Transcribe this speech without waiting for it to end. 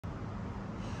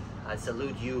I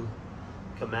salute you,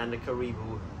 Commander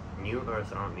Caribou, New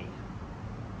Earth Army.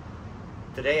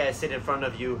 Today I sit in front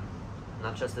of you,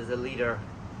 not just as a leader,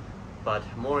 but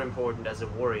more important as a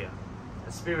warrior,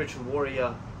 a spiritual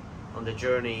warrior on the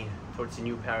journey towards a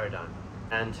new paradigm.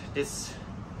 And this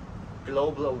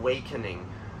global awakening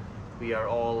we are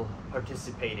all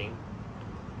participating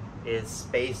is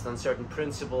based on certain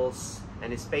principles,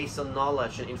 and it's based on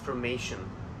knowledge and information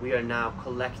we are now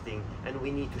collecting, and we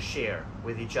need to share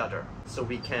with each other so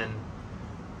we can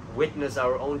witness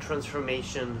our own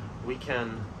transformation, we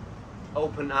can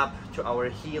open up to our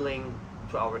healing,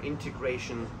 to our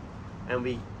integration, and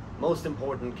we, most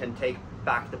important, can take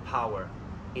back the power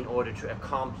in order to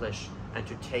accomplish and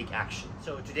to take action.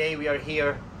 So today we are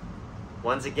here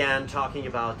once again talking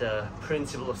about the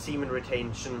principle of semen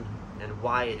retention and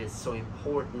why it is so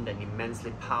important and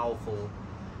immensely powerful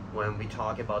when we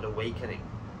talk about awakening,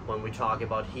 when we talk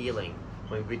about healing,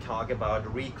 when we talk about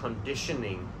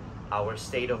reconditioning our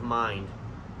state of mind,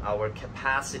 our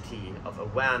capacity of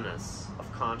awareness,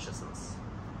 of consciousness,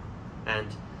 and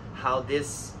how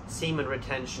this semen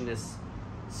retention is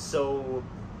so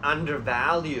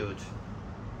undervalued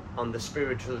on the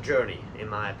spiritual journey, in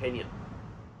my opinion.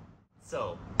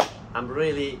 So I'm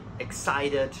really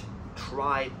excited,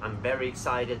 I'm very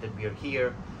excited that we are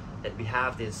here, that we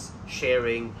have this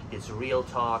sharing, this real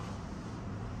talk,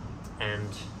 and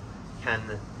can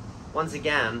once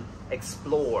again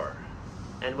explore.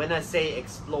 And when I say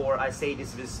explore, I say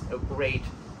this with a great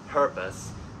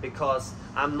purpose, because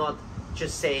I'm not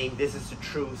just saying this is the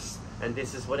truth and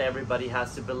this is what everybody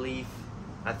has to believe.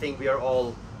 I think we are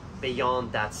all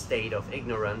beyond that state of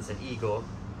ignorance and ego,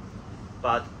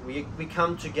 but we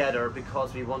come together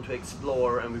because we want to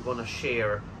explore and we want to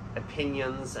share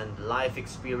opinions and life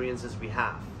experiences we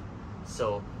have.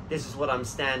 So this is what I'm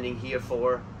standing here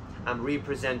for. I'm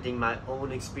representing my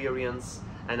own experience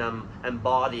and I'm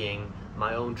embodying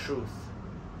my own truth.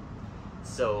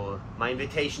 So my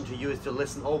invitation to you is to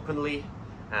listen openly,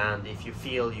 and if you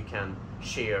feel, you can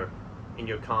share in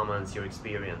your comments your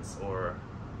experience or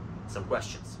some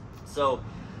questions. So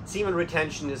semen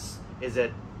retention is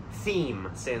a theme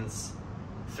since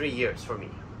 3 years for me.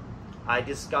 I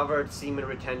discovered semen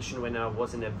retention when I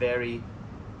was in a very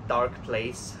dark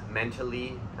place,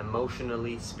 mentally,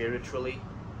 emotionally, spiritually.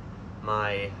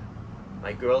 My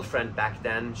girlfriend back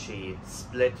then, she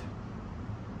split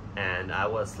and I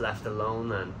was left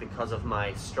alone, and because of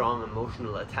my strong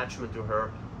emotional attachment to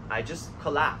her, I just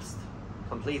collapsed,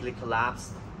 completely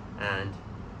collapsed, and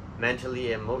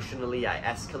mentally, emotionally, I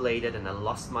escalated and I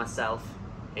lost myself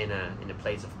in a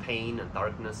place of pain and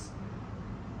darkness.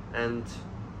 And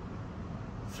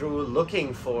through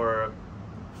looking for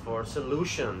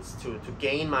solutions to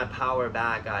gain my power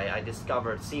back, I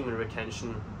discovered semen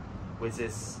retention, which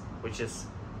is,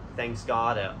 thanks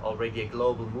God, already a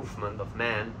global movement of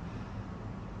man,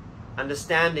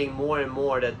 understanding more and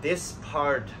more that this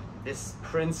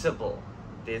principle,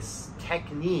 this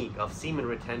technique of semen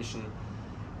retention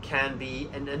can be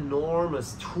an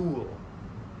enormous tool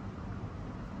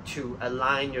to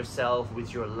align yourself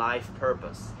with your life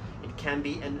purpose. It can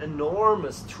be an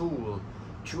enormous tool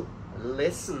to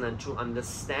listen and to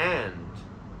understand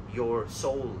your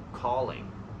soul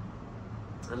calling.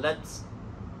 And let's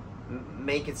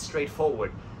make it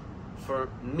straightforward. For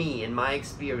me, in my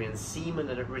experience, semen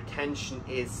retention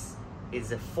is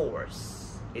a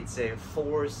force. It's a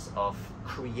force of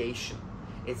creation.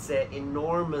 It's an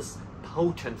enormous,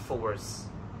 potent force.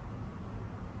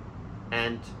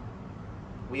 And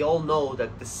we all know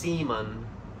that the semen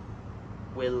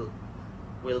will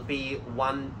be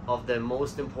one of the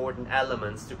most important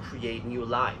elements to create new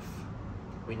life.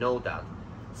 We know that.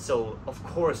 So of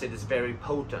course it is very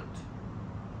potent.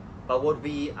 But what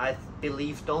we, I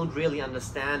believe, don't really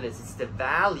understand is it's the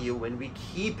value when we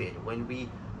keep it, when we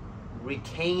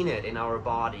retain it in our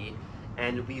body,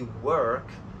 and we work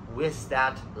with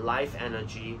that life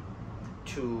energy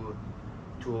to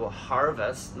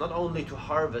harvest, not only to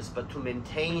harvest, but to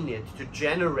maintain it, to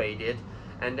generate it,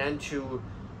 and then to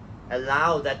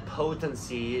allow that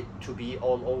potency to be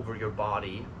all over your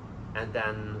body, and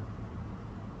then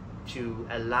to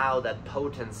allow that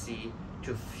potency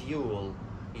to fuel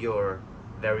your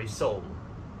very soul.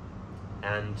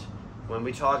 And when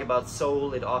we talk about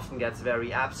soul, it often gets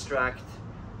very abstract,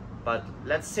 but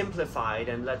let's simplify it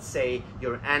and let's say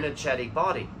your energetic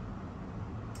body.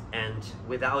 And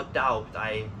without doubt,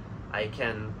 I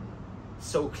can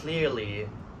so clearly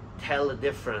tell the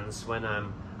difference when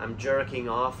I'm jerking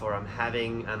off, or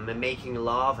I'm making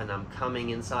love and I'm coming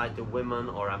inside the women,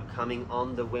 or I'm coming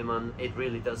on the women. It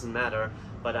really doesn't matter,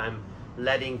 but I'm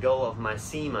letting go of my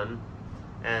semen,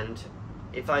 and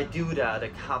if I do that a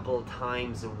couple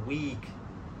times a week,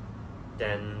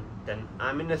 then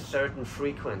I'm in a certain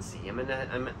frequency. I'm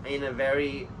in a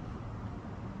very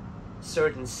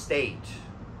certain state,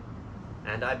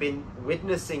 and I've been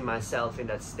witnessing myself in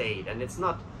that state. And it's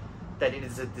not that it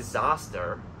is a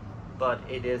disaster, but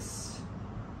it is,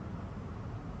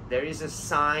 there is a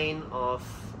sign of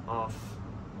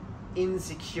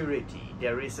insecurity.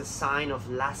 There is a sign of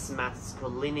less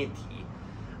masculinity.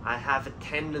 I have a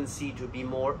tendency to be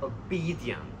more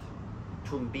obedient,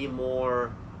 to be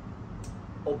more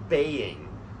obeying,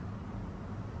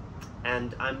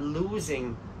 and I'm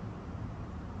losing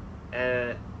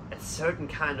a certain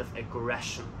kind of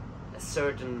aggression, a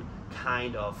certain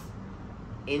kind of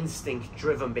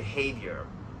instinct-driven behavior.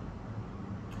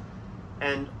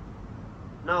 And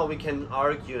now we can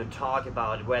argue and talk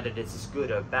about whether this is good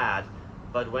or bad,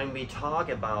 but when we talk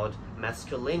about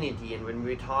masculinity and when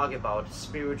we talk about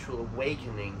spiritual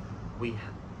awakening, we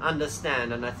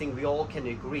understand, and I think we all can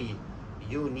agree,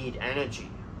 you need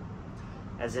energy.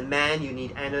 As a man, you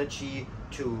need energy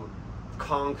to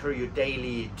conquer your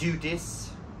daily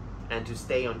duties and to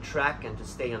stay on track and to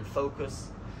stay on focus.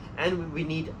 And we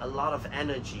need a lot of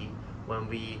energy when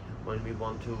we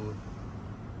want to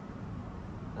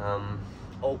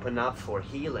open up for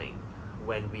healing,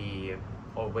 when we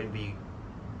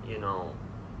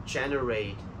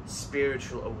generate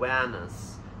spiritual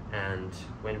awareness, and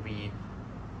when we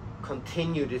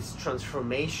continue this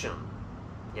transformation.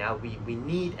 Yeah, we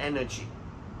need energy.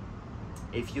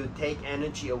 If you take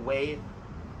energy away,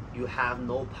 you have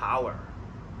no power.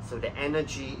 So the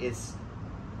energy is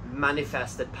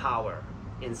manifested power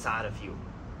inside of you.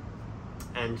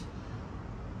 And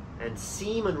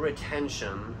semen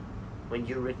retention, when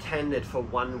you retain it for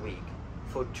 1 week,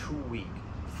 for 2 weeks,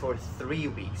 for 3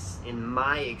 weeks, in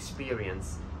my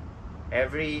experience,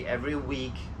 every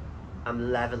week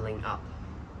I'm leveling up.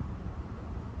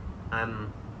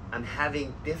 I'm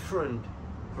having different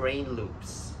brain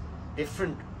loops,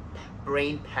 different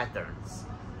brain patterns.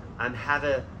 I'm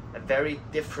having a very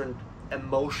different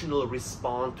emotional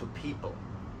response to people.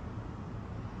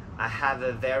 I have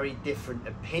a very different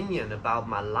opinion about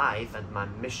my life and my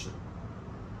mission.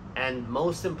 And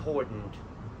most important,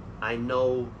 I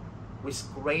know with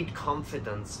great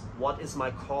confidence what is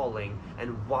my calling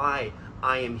and why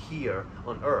I am here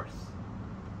on earth.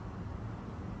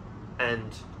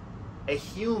 And a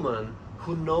human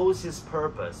who knows his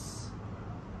purpose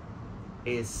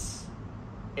is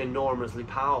enormously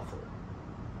powerful.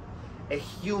 A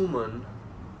human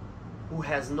who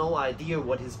has no idea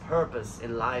what his purpose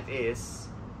in life is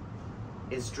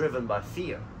driven by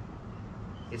fear,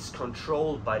 is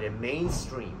controlled by the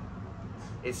mainstream,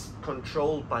 is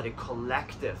controlled by the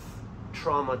collective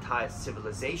traumatized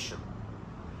civilization,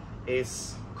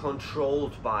 is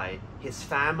controlled by his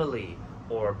family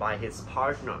or by his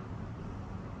partner.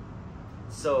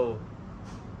 So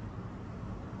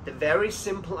the very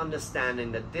simple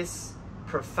understanding that this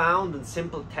profound and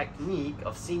simple technique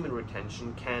of semen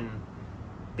retention can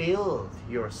build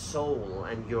your soul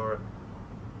and your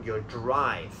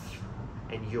drive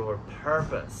and your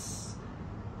purpose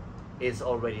is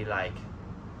already like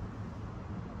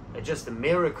just a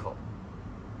miracle.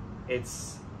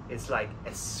 It's like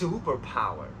a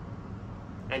superpower,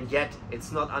 and yet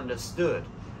it's not understood,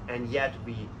 and yet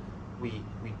we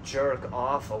jerk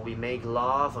off, or we make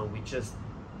love, and we just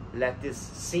let this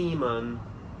semen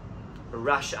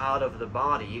rush out of the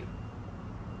body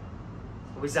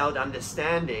without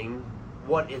understanding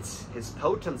what is his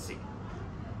potency.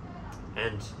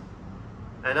 And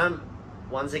I'm,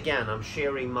 once again, I'm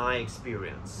sharing my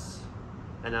experience,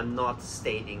 and I'm not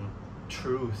stating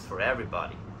truth for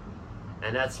everybody.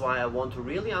 And that's why I want to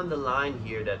really underline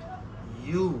here that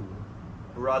you,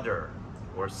 brother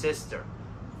or sister,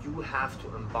 you have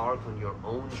to embark on your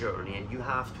own journey, and you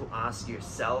have to ask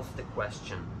yourself the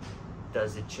question,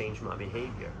 does it change my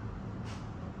behavior?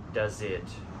 Does it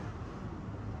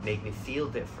make me feel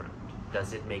different?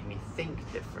 Does it make me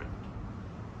think different?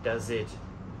 Does it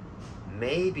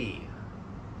maybe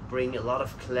bring a lot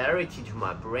of clarity to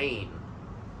my brain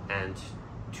and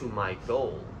to my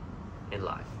goal in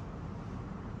life?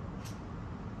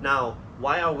 Now,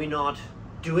 why are we not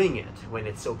doing it when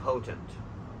it's so potent?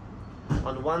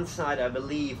 On one side, I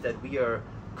believe that we are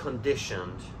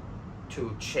conditioned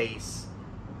to chase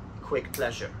quick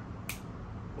pleasure.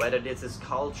 Whether this is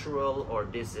cultural or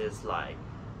this is like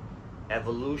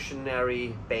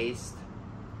evolutionary based,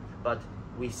 but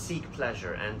we seek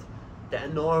pleasure, and the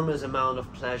enormous amount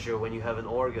of pleasure when you have an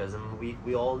orgasm,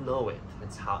 we all know it.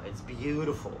 It's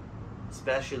beautiful,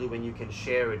 especially when you can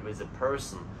share it with a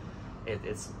person.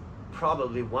 It's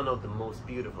probably one of the most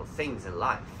beautiful things in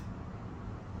life.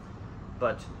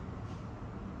 but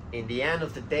in the end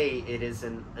of the day, it is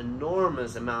an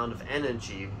enormous amount of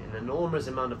energy,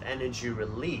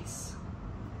 release.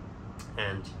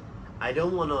 And I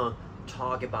don't want to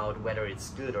talk about whether it's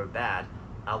good or bad.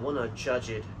 I want to judge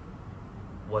it,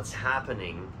 what's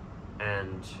happening,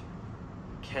 and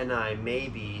can I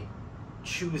maybe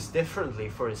choose differently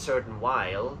for a certain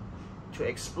while to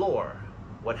explore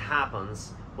what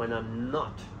happens when I'm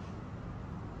not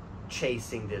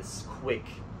chasing this quick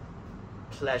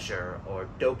pleasure or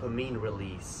dopamine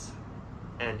release.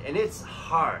 And it's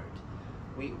hard.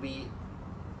 We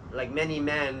like many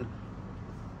men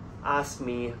ask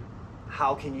me,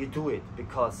 how can you do it?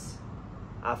 Because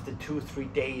after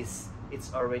 2-3 days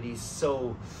it's already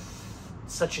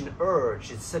such an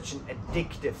urge, it's such an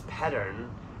addictive pattern,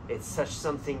 it's such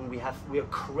something we are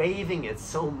craving it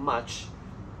so much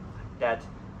that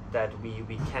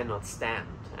we cannot stand,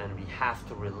 and we have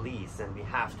to release, and we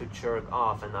have to jerk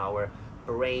off, and our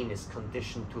brain is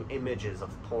conditioned to images of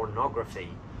pornography,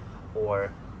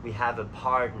 or we have a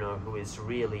partner who is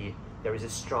really, there is a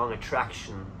strong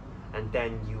attraction, and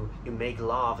then you make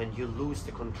love and you lose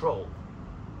the control.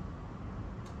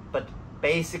 But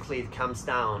basically it comes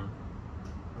down,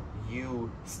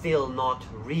 you still not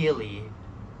really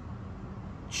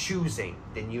choosing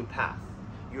the new path.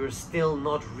 You're still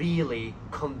not really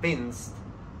convinced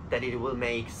that it will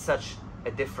make such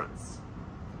a difference.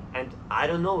 And I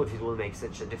don't know if it will make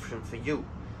such a difference for you,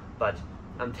 but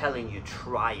I'm telling you,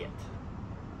 try it.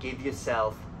 Give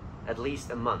yourself at least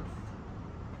a month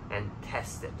and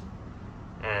test it.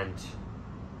 And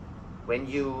when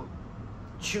you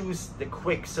choose the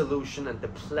quick solution and the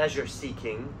pleasure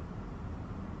seeking,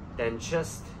 then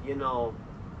just,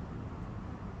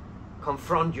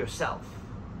 confront yourself.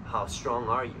 How strong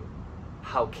are you?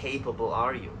 How capable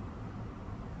are you?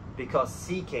 Because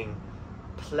seeking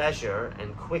pleasure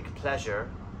and quick pleasure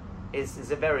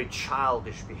is a very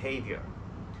childish behavior,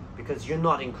 because you're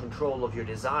not in control of your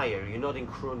desire, you're not in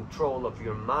control of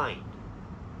your mind.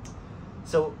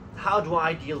 So how do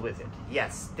I deal with it?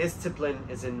 Yes, discipline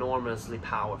is enormously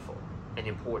powerful and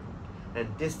important,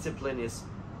 and discipline is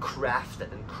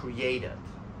crafted and created.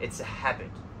 It's a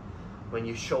habit. When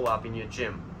you show up in your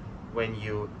gym, when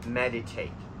you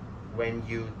meditate, when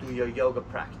you do your yoga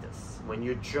practice, when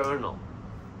you journal,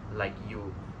 like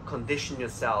you condition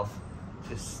yourself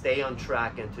to stay on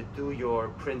track and to do your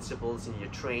principles and your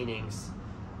trainings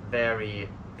very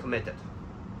committed.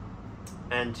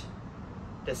 And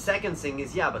the second thing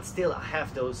is, yeah, but still I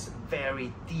have those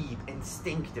very deep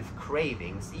instinctive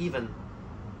cravings. Even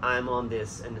I'm on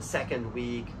this in the second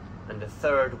week and the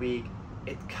third week,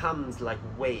 it comes like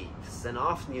waves. And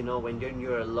often, when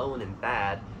you're alone in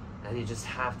bed and you just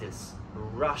have this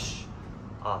rush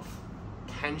of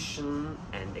tension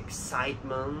and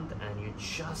excitement and you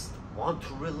just want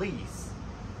to release,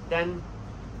 then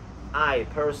I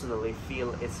personally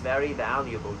feel it's very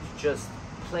valuable to just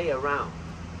play around,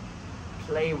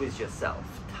 play with yourself,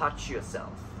 touch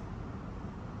yourself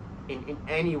in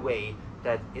any way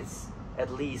that is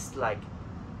at least like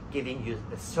giving you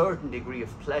a certain degree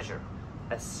of pleasure,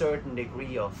 a certain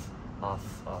degree of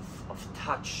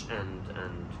touch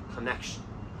and connection.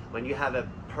 When you have a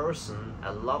person,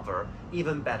 a lover,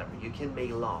 even better. You can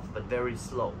make love, but very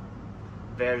slow,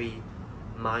 very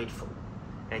mindful,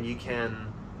 and you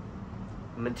can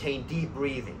maintain deep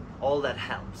breathing. All that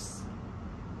helps.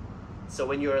 So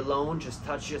when you're alone, just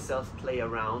touch yourself, play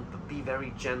around, but be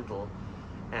very gentle,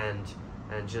 and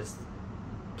just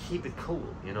keep it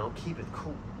cool, keep it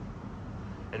cool.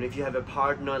 And if you have a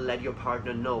partner, let your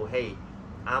partner know, hey,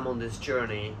 I'm on this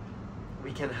journey,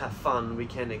 we can have fun, we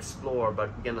can explore, but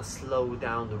we're gonna slow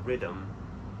down the rhythm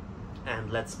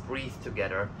and let's breathe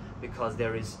together, because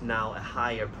there is now a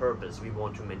higher purpose we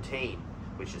want to maintain,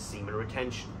 which is semen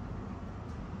retention.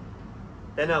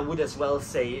 Then I would as well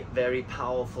say very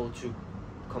powerful to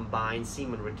combine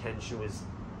semen retention with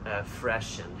a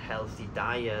fresh and healthy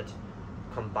diet,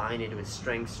 combine it with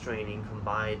strength training,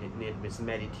 combine it with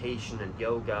meditation and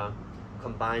yoga,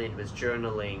 combine it with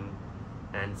journaling,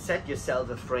 and set yourself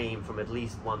a frame from at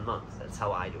least 1 month. That's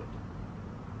how I do it.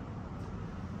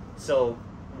 So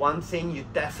one thing you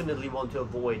definitely want to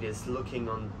avoid is looking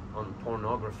on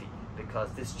pornography,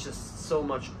 because this just so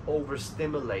much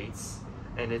overstimulates,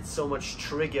 and it's so much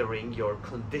triggering your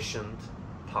conditioned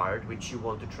part, which you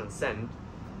want to transcend,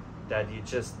 that you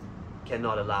just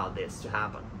cannot allow this to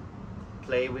happen.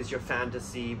 Play with your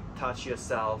fantasy, touch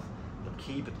yourself, but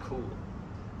keep it cool.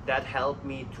 That helped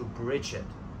me to bridge it.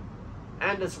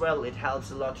 And as well, it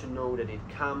helps a lot to know that it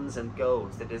comes and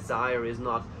goes. The desire is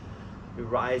not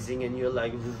rising and you're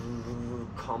like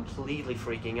completely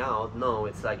freaking out. No,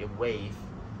 it's like a wave,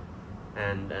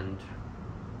 and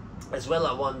as well,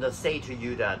 I want to say to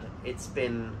you that it's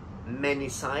been many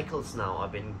cycles now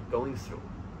I've been going through.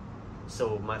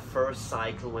 So my first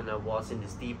cycle when I was in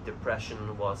this deep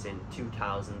depression was in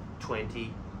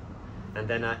 2020, and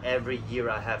then every year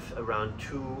I have around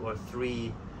 2 or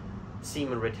 3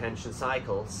 semen retention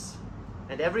cycles,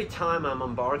 and every time I'm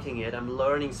embarking it, I'm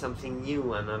learning something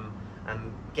new, and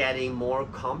I'm getting more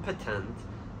competent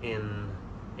in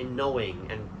knowing,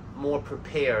 and more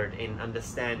prepared in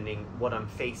understanding what I'm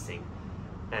facing.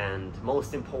 And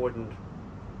most important,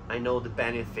 I know the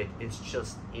benefit is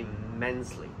just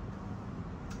immensely.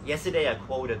 Yesterday I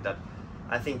quoted that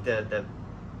I think the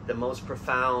most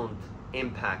profound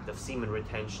impact of semen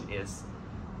retention is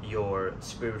your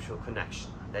spiritual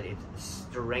connection, that it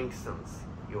strengthens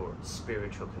your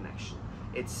spiritual connection.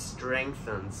 It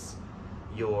strengthens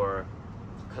your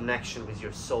connection with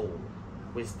your soul,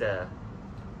 with the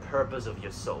purpose of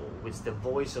your soul, with the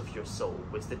voice of your soul,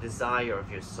 with the desire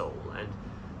of your soul, and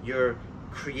you're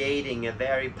creating a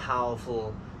very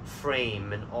powerful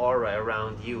frame and aura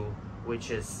around you,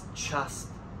 which is just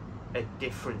a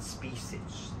different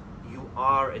species. You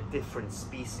are a different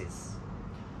species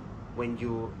when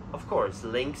you, of course,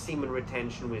 link semen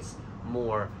retention with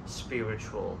more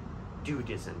spiritual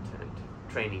duties and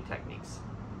training techniques.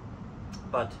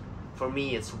 But for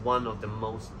me, it's one of the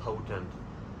most potent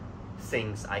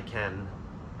things I can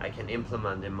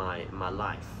implement in my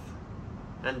life.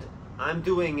 And I'm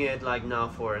doing it like now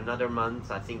for another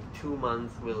month. I think 2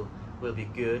 months will be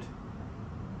good,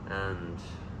 and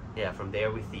yeah, from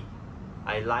there we see.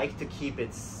 I like to keep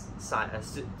it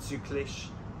cyclish,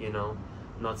 you know,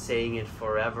 not saying it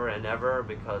forever and ever,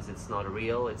 because it's not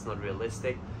real, it's not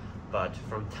realistic, but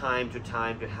from time to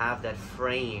time to have that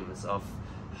frames of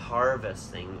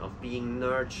harvesting, of being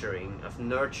nurturing, of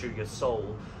nurture your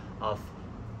soul, of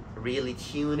really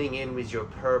tuning in with your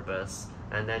purpose,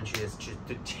 and then just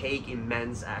to take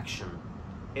immense action.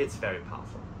 It's very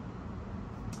powerful.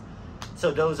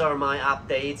 So those are my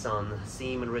updates on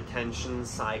semen retention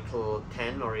cycle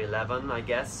 10 or 11, I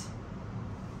guess.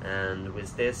 And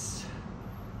with this,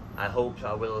 I hope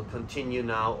I will continue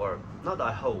now, or not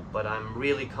I hope, but I'm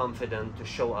really confident to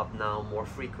show up now more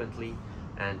frequently,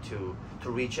 and to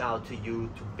reach out to you,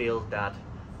 to build that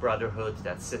brotherhood,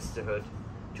 that sisterhood,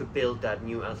 to build that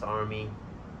new Earth army,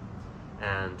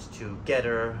 and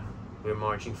together we're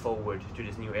marching forward to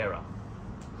this new era.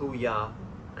 Huya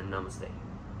and Namaste.